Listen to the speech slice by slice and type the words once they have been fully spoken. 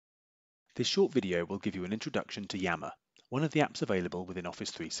This short video will give you an introduction to Yammer, one of the apps available within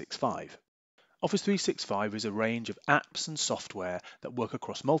Office 365. Office 365 is a range of apps and software that work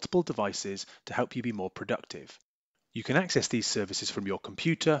across multiple devices to help you be more productive. You can access these services from your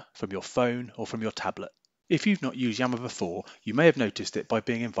computer, from your phone, or from your tablet. If you've not used Yammer before, you may have noticed it by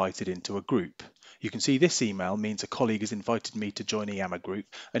being invited into a group. You can see this email means a colleague has invited me to join a Yammer group,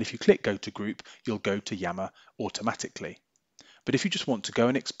 and if you click Go to Group, you'll go to Yammer automatically. But if you just want to go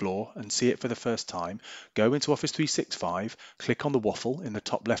and explore and see it for the first time, go into Office 365, click on the waffle in the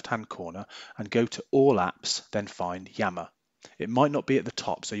top left-hand corner and go to All Apps, then find Yammer. It might not be at the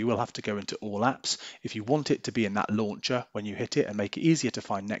top, so you will have to go into All Apps. If you want it to be in that launcher when you hit it and make it easier to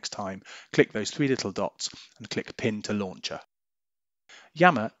find next time, click those three little dots and click Pin to Launcher.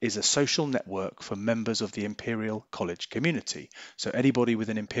 Yammer is a social network for members of the Imperial College community, so anybody with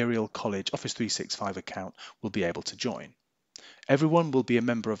an Imperial College Office 365 account will be able to join. Everyone will be a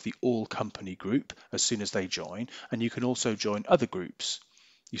member of the All Company group as soon as they join, and you can also join other groups.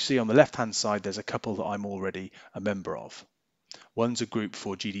 You see on the left-hand side there's a couple that I'm already a member of. One's a group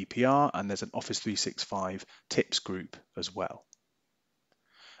for GDPR, and there's an Office 365 tips group as well.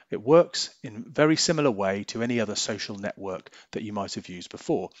 It works in a very similar way to any other social network that you might have used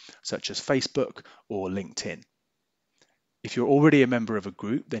before, such as Facebook or LinkedIn. If you're already a member of a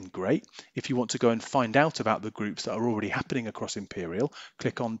group, then great. If you want to go and find out about the groups that are already happening across Imperial,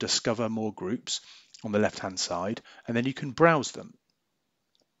 click on Discover More Groups on the left-hand side, and then you can browse them.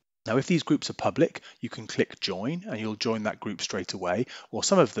 Now, if these groups are public, you can click Join, and you'll join that group straight away, or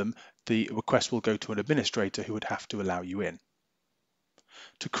some of them, the request will go to an administrator who would have to allow you in.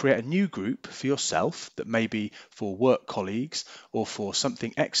 To create a new group for yourself that may be for work colleagues or for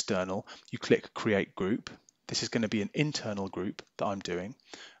something external, you click Create Group. This is going to be an internal group that I'm doing,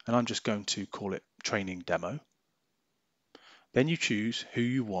 and I'm just going to call it Training Demo. Then you choose who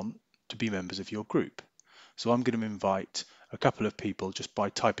you want to be members of your group. So I'm going to invite a couple of people just by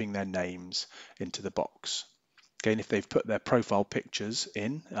typing their names into the box. Again, if they've put their profile pictures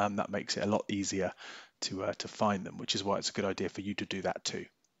in, that makes it a lot easier to find them, which is why it's a good idea for you to do that too.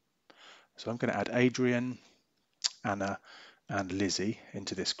 So I'm going to add Adrian, Anna, and Lizzie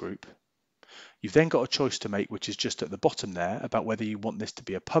into this group. You've then got a choice to make, which is just at the bottom there, about whether you want this to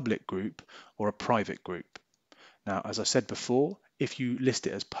be a public group or a private group. Now, as I said before, if you list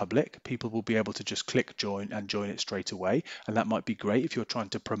it as public, people will be able to just click join and join it straight away. And that might be great if you're trying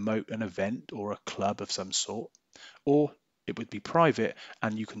to promote an event or a club of some sort. Or it would be private,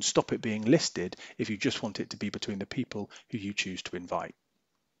 and you can stop it being listed if you just want it to be between the people who you choose to invite.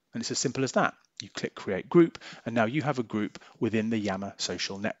 And it's as simple as that. You click Create Group, and now you have a group within the Yammer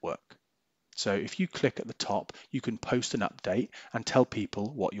social network. So if you click at the top, you can post an update and tell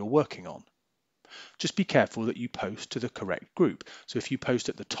people what you're working on. Just be careful that you post to the correct group. So if you post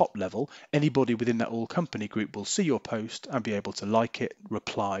at the top level, anybody within that All Company group will see your post and be able to like it,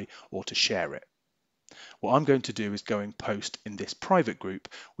 reply, or to share it. What I'm going to do is go and post in this private group,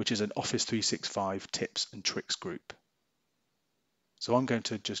 which is an Office 365 tips and tricks group. So I'm going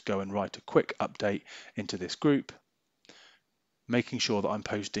to just go and write a quick update into this group, making sure that I'm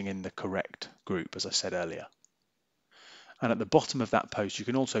posting in the correct group, as I said earlier. And at the bottom of that post, you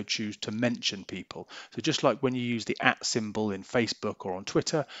can also choose to mention people. So just like when you use the @ symbol in Facebook or on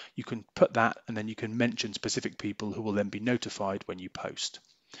Twitter, you can put that and then you can mention specific people who will then be notified when you post.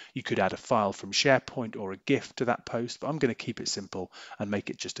 You could add a file from SharePoint or a GIF to that post, but I'm going to keep it simple and make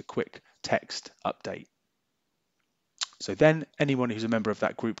it just a quick text update. So then anyone who's a member of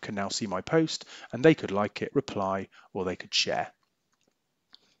that group can now see my post, and they could like it, reply, or they could share.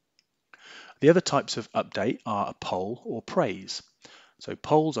 The other types of update are a poll or praise. So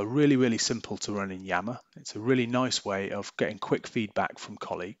polls are really, really simple to run in Yammer. It's a really nice way of getting quick feedback from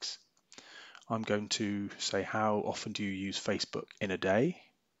colleagues. I'm going to say, how often do you use Facebook in a day?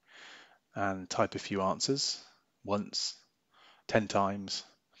 And type a few answers. Once, 10 times,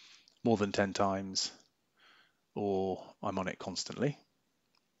 more than 10 times, or I'm on it constantly.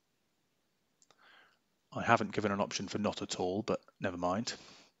 I haven't given an option for not at all, but never mind.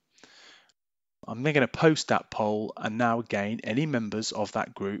 I'm then going to post that poll, and now again, any members of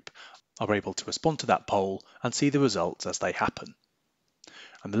that group are able to respond to that poll and see the results as they happen.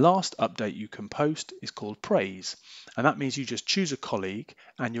 And the last update you can post is called praise. And that means you just choose a colleague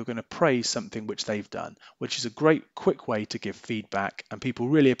and you're going to praise something which they've done, which is a great quick way to give feedback. And people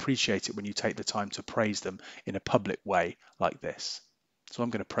really appreciate it when you take the time to praise them in a public way like this. So I'm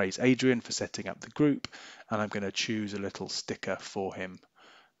going to praise Adrian for setting up the group, and I'm going to choose a little sticker for him,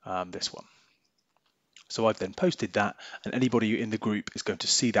 this one. So I've then posted that, and anybody in the group is going to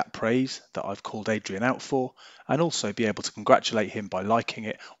see that praise that I've called Adrian out for, and also be able to congratulate him by liking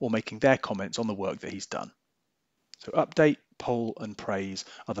it or making their comments on the work that he's done. So update, poll, and praise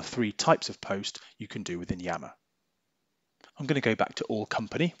are the 3 types of post you can do within Yammer. I'm going to go back to all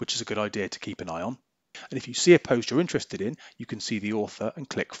company, which is a good idea to keep an eye on. And if you see a post you're interested in, you can see the author and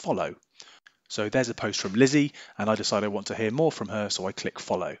click follow. So there's a post from Lizzie, and I decide I want to hear more from her, so I click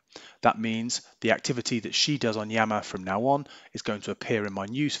follow. That means the activity that she does on Yammer from now on is going to appear in my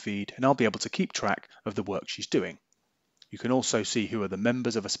news feed, and I'll be able to keep track of the work she's doing. You can also see who are the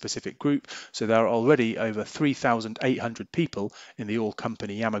members of a specific group, so there are already over 3,800 people in the All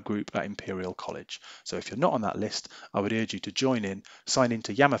Company Yammer group at Imperial College. So if you're not on that list, I would urge you to join in, sign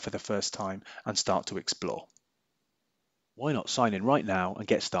into Yammer for the first time, and start to explore. Why not sign in right now and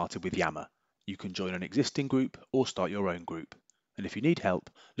get started with Yammer? You can join an existing group or start your own group. And if you need help,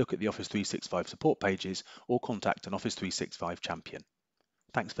 look at the Office 365 support pages or contact an Office 365 champion.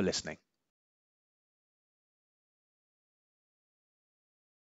 Thanks for listening.